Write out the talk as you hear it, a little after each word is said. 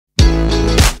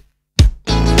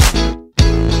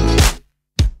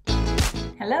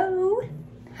Hello,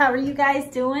 how are you guys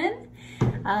doing?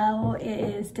 It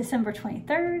is December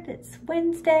 23rd, it's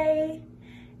Wednesday,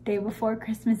 day before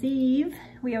Christmas Eve.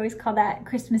 We always call that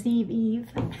Christmas Eve.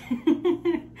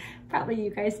 Probably you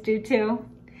guys do too.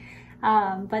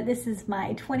 But this is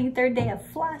my 23rd day of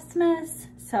Flossmas,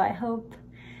 so I hope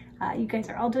you guys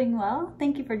are all doing well.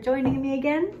 Thank you for joining me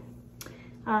again.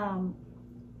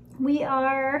 We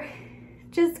are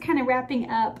just kind of wrapping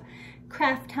up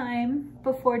craft time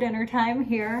before dinner time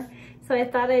here. So I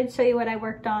thought I'd show you what I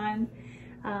worked on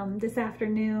this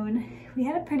afternoon. We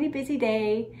had a pretty busy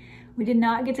day. We did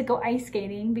not get to go ice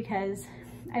skating because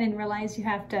I didn't realize you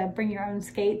have to bring your own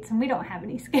skates, and we don't have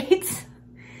any skates.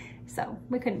 So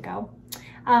we couldn't go.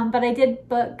 But I did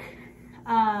book,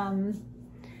 I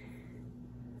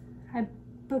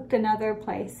booked another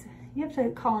place. You have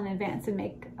to call in advance and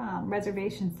make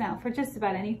reservations now for just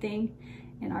about anything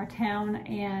in our town,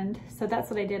 and so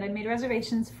that's what I did. I made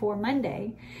reservations for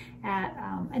Monday at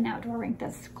an outdoor rink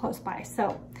that's close by,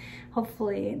 so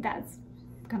hopefully that's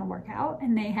gonna work out,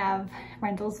 and they have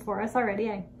rentals for us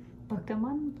already. I booked them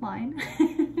online.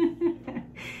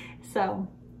 So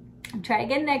I'll try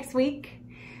again next week,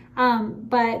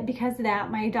 but because of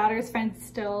that, my daughter's friends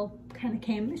still kind of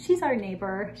came. She's our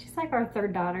neighbor. She's like our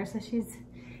third daughter, so she's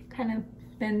kind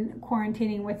of been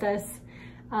quarantining with us,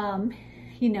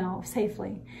 you know,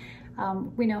 safely.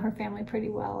 We know her family pretty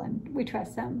well, and we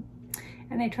trust them,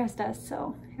 and they trust us,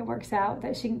 so it works out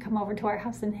that she can come over to our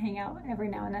house and hang out every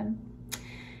now and then.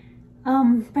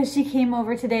 But she came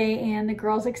over today, and the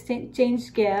girls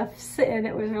exchanged gifts, and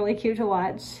it was really cute to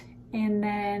watch. And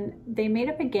then they made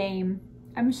up a game.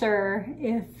 I'm sure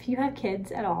if you have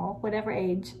kids at all, whatever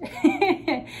age,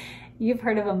 you've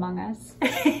heard of Among Us.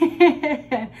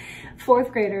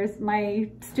 Fourth graders,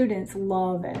 my students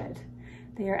love it.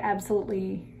 They are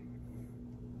absolutely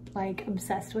like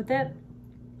obsessed with it.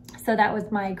 So that was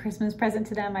my Christmas present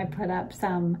to them. I put up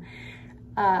some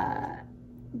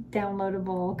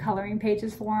downloadable coloring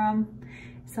pages for them.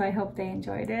 So I hope they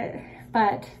enjoyed it.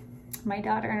 But my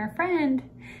daughter and her friend,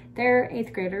 they're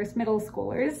 8th graders, middle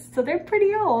schoolers, so they're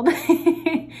pretty old.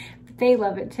 But they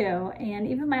love it too. And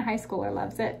even my high schooler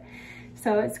loves it.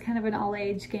 So it's kind of an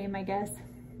all-age game, I guess.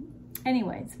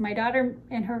 Anyways, my daughter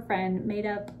and her friend made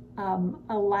up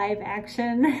a live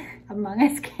action Among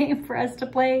Us game for us to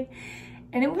play,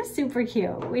 and it was super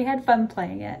cute. We had fun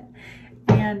playing it,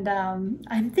 and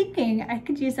I'm thinking I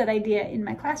could use that idea in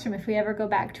my classroom if we ever go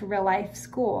back to real life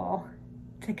school,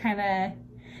 to kind of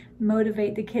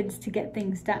motivate the kids to get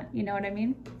things done, you know what I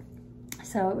mean?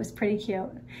 So it was pretty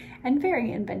cute and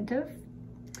very inventive.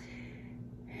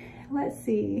 Let's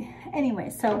see. Anyway,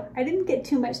 so I didn't get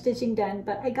too much stitching done,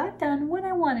 but I got done what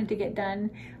I wanted to get done,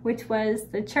 which was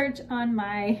the church on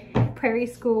my Prairie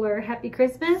schooler Happy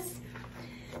Christmas.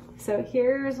 So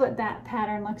here's what that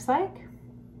pattern looks like.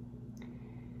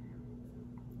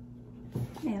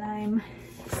 And I'm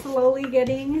slowly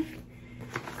getting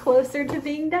closer to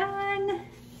being done.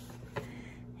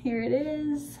 Here it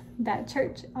is. That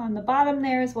church on the bottom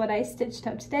there is what I stitched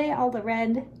up today, all the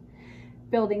red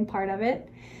building part of it.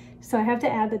 So I have to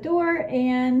add the door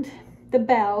and the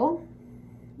bell.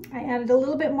 I added a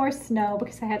little bit more snow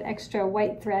because I had extra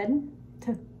white thread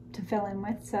to fill in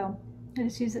with, so I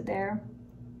just use it there.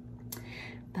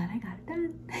 But I got it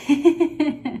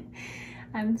done.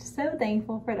 I'm so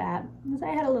thankful for that, because I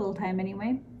had a little time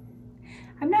anyway.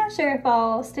 I'm not sure if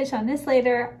I'll stitch on this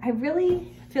later. I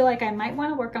really feel like I might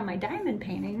want to work on my diamond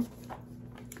painting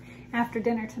after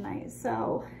dinner tonight,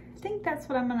 so I think that's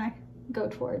what I'm gonna go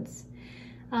towards.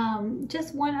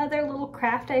 Just one other little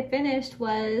craft I finished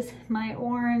was my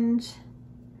orange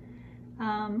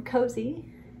cozy.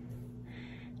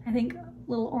 I think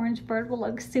little orange bird will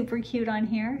look super cute on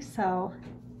here, so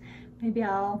maybe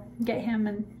I'll get him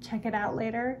and check it out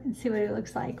later and see what it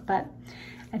looks like, but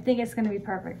I think it's gonna be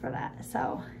perfect for that.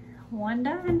 So one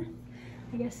done,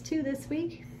 I guess 2 this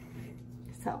week,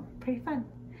 so pretty fun.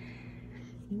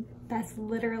 That's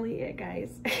literally it,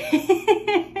 guys.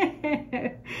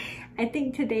 I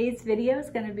think today's video is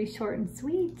going to be short and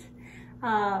sweet.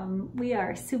 We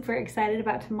are super excited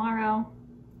about tomorrow.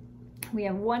 We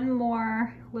have one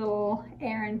more little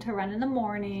errand to run in the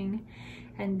morning,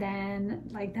 and then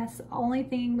like that's the only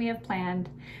thing we have planned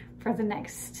for the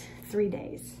next 3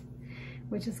 days,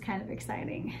 which is kind of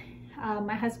exciting.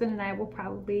 My husband and I will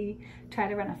probably try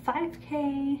to run a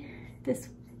 5K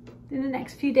in the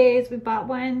next few days. We bought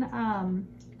one.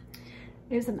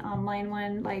 It was an online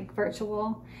one, like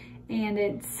virtual, and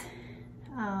it's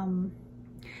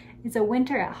a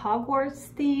winter at Hogwarts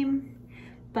theme,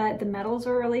 but the medals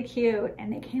were really cute,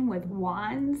 and it came with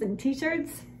wands and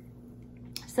t-shirts.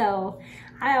 So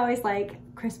I always like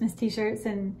Christmas t-shirts,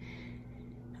 and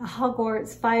a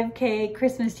Hogwarts 5K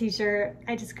Christmas t-shirt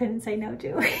I just couldn't say no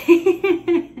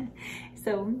to.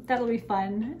 So that'll be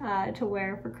fun to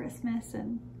wear for Christmas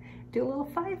and do a little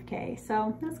 5K.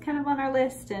 So that's kind of on our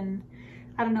list, and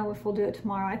I don't know if we'll do it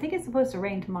tomorrow. I think it's supposed to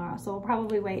rain tomorrow, so we'll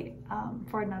probably wait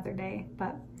for another day,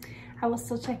 but I will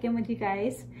still check in with you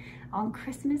guys on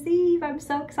Christmas Eve. I'm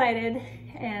so excited,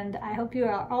 and I hope you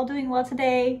are all doing well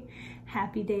today.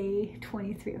 Happy day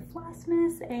 23 of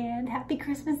Flossmas, and happy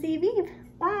Christmas Eve Eve.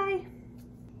 Bye.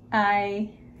 I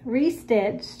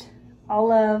restitched all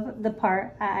of the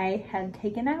part I had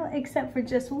taken out except for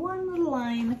just one little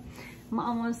line. I'm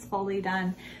almost fully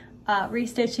done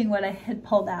restitching what I had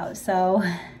pulled out. So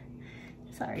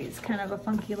sorry, it's kind of a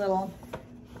funky little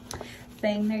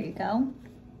thing. There you go.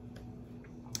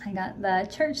 I got the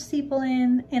church steeple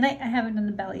in, and I haven't done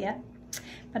the bell yet,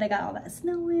 but I got all that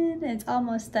snow in. It's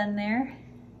almost done there.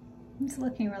 It's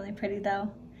looking really pretty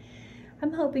though.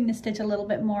 I'm hoping to stitch a little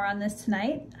bit more on this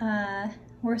tonight.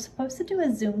 We're supposed to do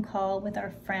a Zoom call with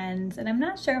our friends, and I'm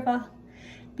not sure if I'll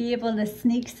be able to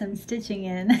sneak some stitching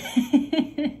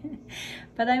in,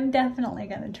 but I'm definitely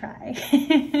gonna try.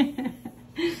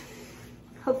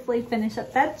 Hopefully finish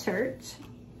up that church,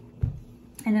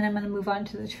 and then I'm gonna move on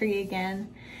to the tree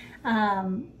again.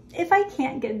 If I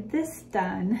can't get this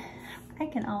done, I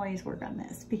can always work on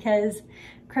this, because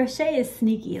crochet is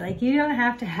sneaky. Like, you don't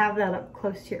have to have that up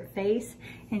close to your face,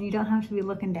 and you don't have to be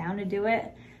looking down to do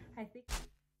it.